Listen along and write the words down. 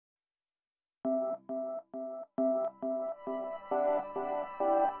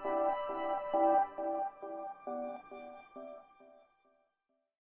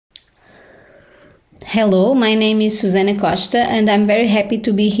Hello, my name is Susana Costa and I'm very happy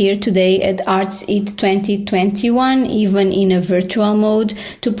to be here today at ArtsIT 2021, even in a virtual mode,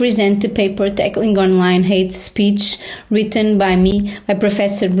 to present the paper Tackling Online Hate Speech, written by me, by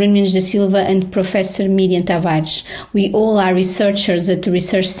Professor Bruno Mendes da Silva and Professor Mirian Tavares. We all are researchers at the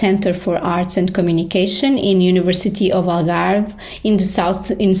Research Center for Arts and Communication in University of Algarve in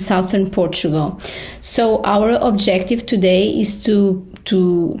southern Portugal. So our objective today is to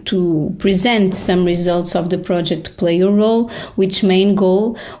present some results of the project Play Your Role, which main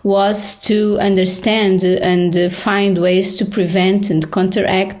goal was to understand and find ways to prevent and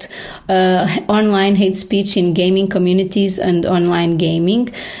counteract online hate speech in gaming communities and online gaming,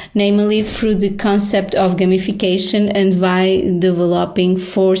 namely through the concept of gamification and by developing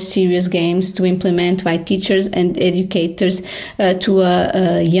 4 serious games to implement by teachers and educators to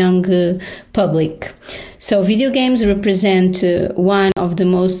a young public. So video games represent one of the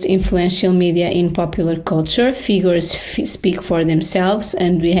most influential media in popular culture. Figures speak for themselves,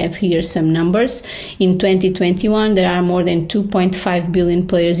 and we have here some numbers. In 2021, there are more than 2.5 billion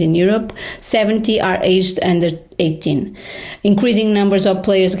players in Europe. 70 are aged under 18. Increasing numbers of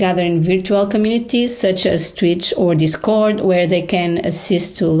players gather in virtual communities such as Twitch or Discord, where they can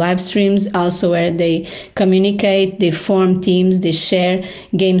assist to live streams, also where they communicate, they form teams, they share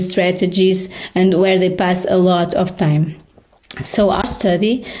game strategies, and where they pass a lot of time. So our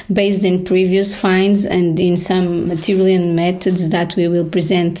study, based in previous finds and in some material methods that we will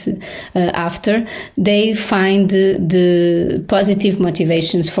present after, they find the positive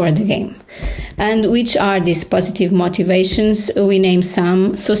motivations for the game. And which are these positive motivations? We name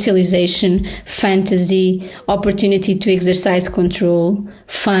some: socialization, fantasy, opportunity to exercise control,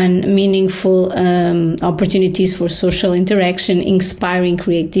 fun, meaningful opportunities for social interaction, inspiring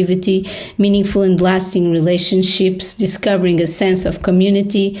creativity, meaningful and lasting relationships, discovering a sense of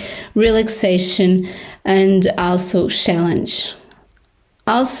community, relaxation, and also challenge.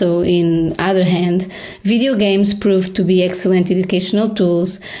 Also, in other hand, video games prove to be excellent educational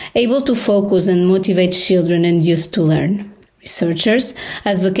tools, able to focus and motivate children and youth to learn. Researchers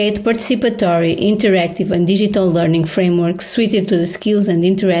advocate participatory, interactive and digital learning frameworks suited to the skills and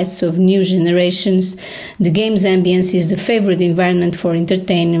interests of new generations. The game's ambience is the favorite environment for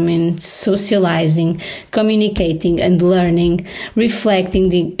entertainment, socializing, communicating and learning, reflecting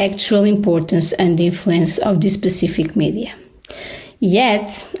the actual importance and influence of this specific media.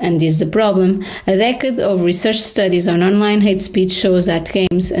 Yet, and this is the problem, a decade of research studies on online hate speech shows that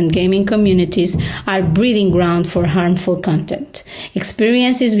games and gaming communities are breeding ground for harmful content.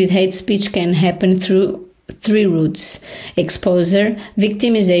 Experiences with hate speech can happen through 3 routes: exposure,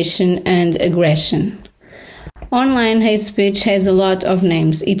 victimization, and aggression. Online hate speech has a lot of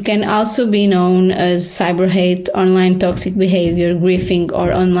names. It can also be known as cyber hate, online toxic behavior, griefing,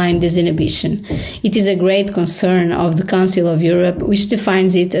 or online disinhibition. It is a great concern of the Council of Europe, which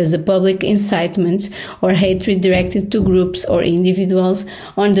defines it as a public incitement or hatred directed to groups or individuals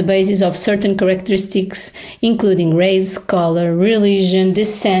on the basis of certain characteristics, including race, color, religion,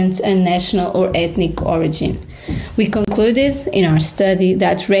 descent, and national or ethnic origin. We concluded in our study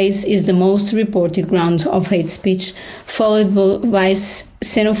that race is the most reported ground of hate speech, followed by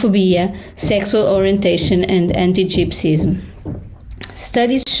xenophobia, sexual orientation, and anti-Gypsyism.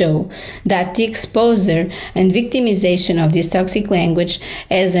 Studies show that the exposure and victimization of this toxic language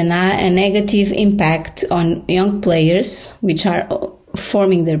has a negative impact on young players, which are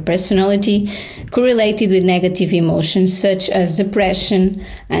forming their personality, correlated with negative emotions such as depression,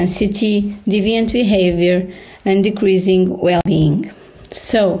 anxiety, deviant behavior, and decreasing well-being.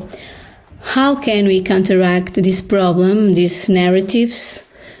 So, how can we counteract this problem, these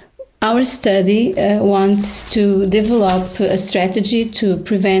narratives? Our study wants to develop a strategy to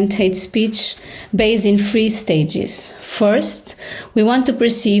prevent hate speech based in 3 stages. First, we want to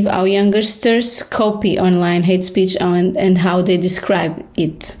perceive how youngsters copy online hate speech and how they describe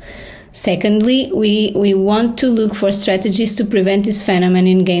it. Secondly, we want to look for strategies to prevent this phenomenon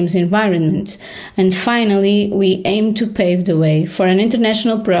in games environment. And finally, we aim to pave the way for an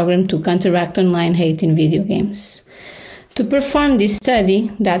international program to counteract online hate in video games. To perform this study,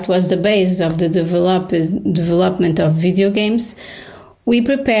 that was the base of the development of video games, we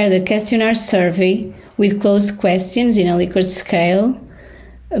prepared a questionnaire survey with closed questions in a Likert scale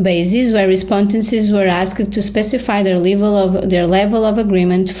basis, where respondents were asked to specify their level of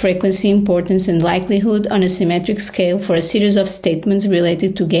agreement, frequency, importance, and likelihood on a symmetric scale for a series of statements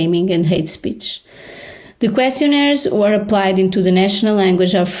related to gaming and hate speech. The questionnaires were applied into the national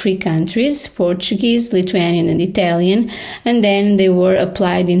language of 3 countries, Portuguese, Lithuanian, and Italian, and then they were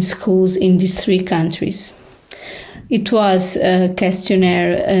applied in schools in these 3 countries. It was a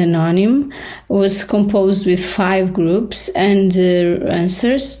questionnaire anonymous, was composed with 5 groups, and the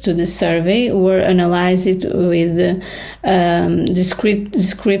answers to the survey were analyzed with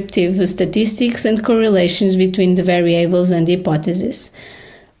descriptive statistics and correlations between the variables and the hypotheses.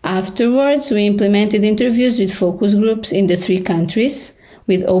 Afterwards, we implemented interviews with focus groups in the 3 countries,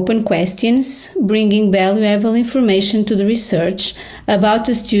 with open questions, bringing valuable information to the research about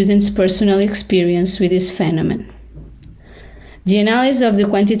the students' personal experience with this phenomenon. The analysis of the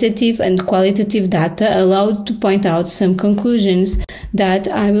quantitative and qualitative data allowed to point out some conclusions that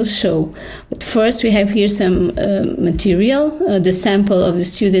I will show. But first, we have here some material. The sample of the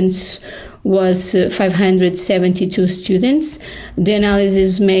students was 572 students. The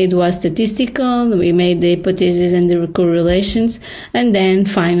analysis made was statistical. We made the hypotheses and the correlations, and then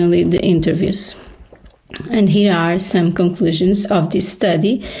finally the interviews. And here are some conclusions of this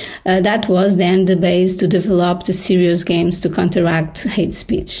study that was then the base to develop the serious games to counteract hate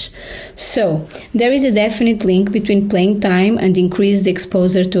speech. So, there is a definite link between playing time and increased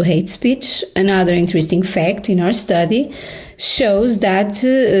exposure to hate speech. Another interesting fact in our study shows that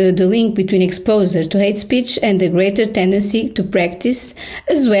the link between exposure to hate speech and the greater tendency to practice,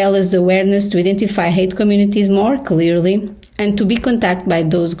 as well as the awareness to identify hate communities more clearly and to be contacted by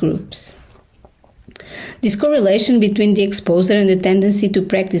those groups. This correlation between the exposure and the tendency to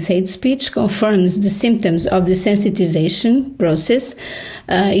practice hate speech confirms the symptoms of the sensitization process.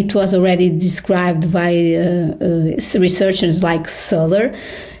 It was already described by researchers like Suller,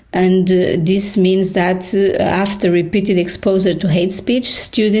 and this means that after repeated exposure to hate speech,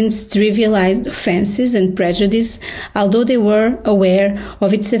 students trivialized offenses and prejudice, although they were aware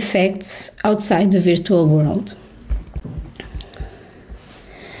of its effects outside the virtual world.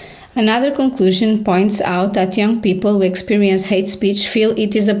 Another conclusion points out that young people who experience hate speech feel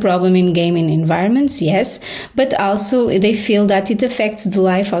it is a problem in gaming environments, yes, but also they feel that it affects the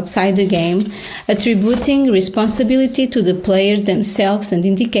life outside the game, attributing responsibility to the players themselves and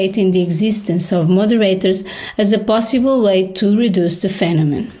indicating the existence of moderators as a possible way to reduce the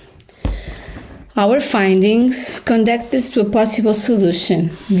phenomenon. Our findings conduct us to a possible solution.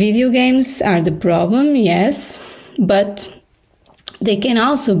 Video games are the problem, yes, but they can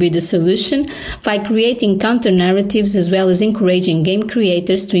also be the solution by creating counter-narratives as well as encouraging game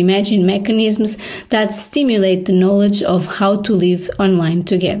creators to imagine mechanisms that stimulate the knowledge of how to live online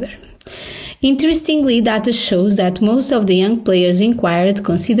together. Interestingly, data shows that most of the young players inquired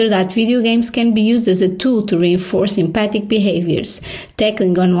consider that video games can be used as a tool to reinforce empathic behaviors,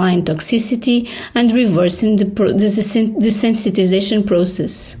 tackling online toxicity and reversing the desensitization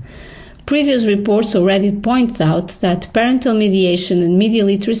process. Previous reports already point out that parental mediation and media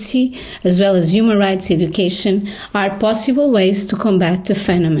literacy, as well as human rights education, are possible ways to combat the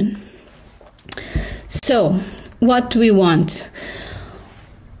phenomenon. So, what do we want?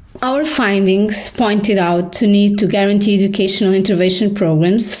 Our findings pointed out the need to guarantee educational intervention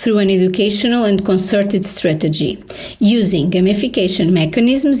programs through an educational and concerted strategy, using gamification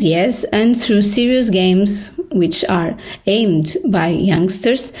mechanisms, yes, and through serious games which are aimed by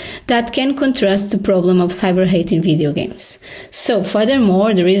youngsters that can contrast the problem of cyber hate in video games. So,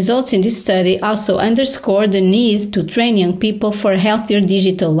 furthermore, the results in this study also underscore the need to train young people for a healthier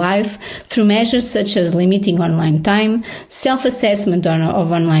digital life through measures such as limiting online time, self-assessment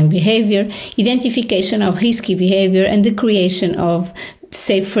of online behavior, identification of risky behavior, and the creation of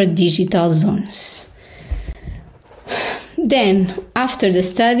safer digital zones. Then, after the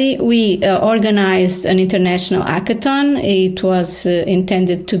study, we organized an international hackathon. It was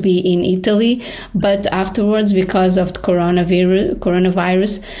intended to be in Italy, but afterwards, because of the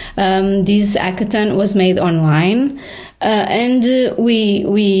coronavirus, this hackathon was made online. And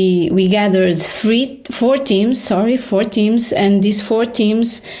we gathered four teams, and these 4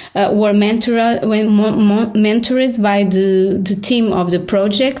 teams were mentored by the team of the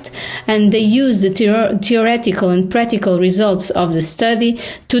project, and they used the theoretical and practical results of the study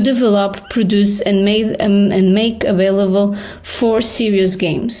to develop, produce, and make available 4 serious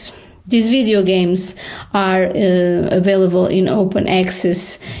games. These video games are available in open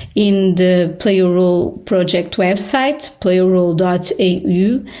access in the Playrole project website,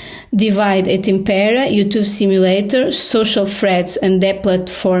 playrole.au. Divide et Impera, YouTube Simulator, Social Threads, and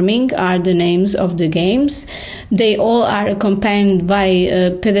Deplatforming are the names of the games. They all are accompanied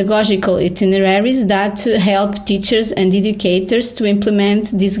by pedagogical itineraries that help teachers and educators to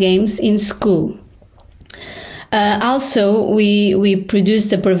implement these games in school. Also, we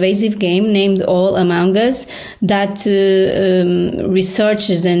produced a pervasive game named All Among Us that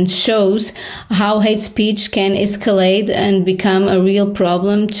researches and shows how hate speech can escalate and become a real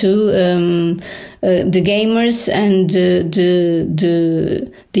problem to the gamers and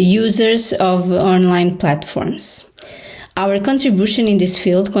the users of online platforms. Our contribution in this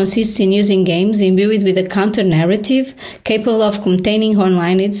field consists in using games imbued with a counter-narrative capable of containing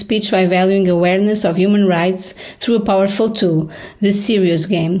online hate speech by valuing awareness of human rights through a powerful tool, the serious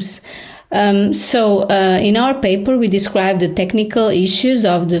games. In our paper, we describe the technical issues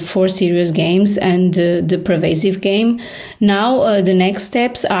of the 4 serious games and the pervasive game. Now, the next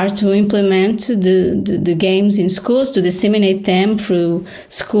steps are to implement the games in schools, to disseminate them through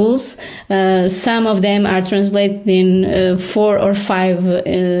schools. Some of them are translated in 4 or 5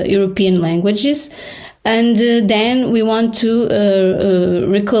 European languages. And then we want to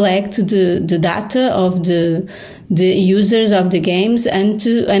recollect the data of the users of the games and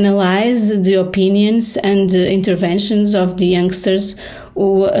to analyze the opinions and the interventions of the youngsters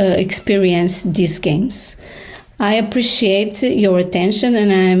who experience these games. I appreciate your attention,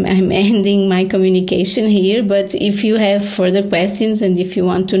 and I'm ending my communication here, but if you have further questions and if you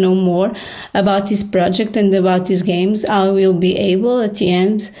want to know more about this project and about these games, I will be able at the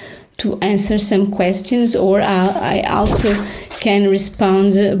end to answer some questions, or I also can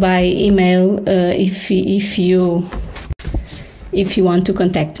respond by email if you want to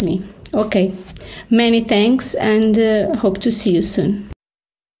contact me. Okay, many thanks, and hope to see you soon.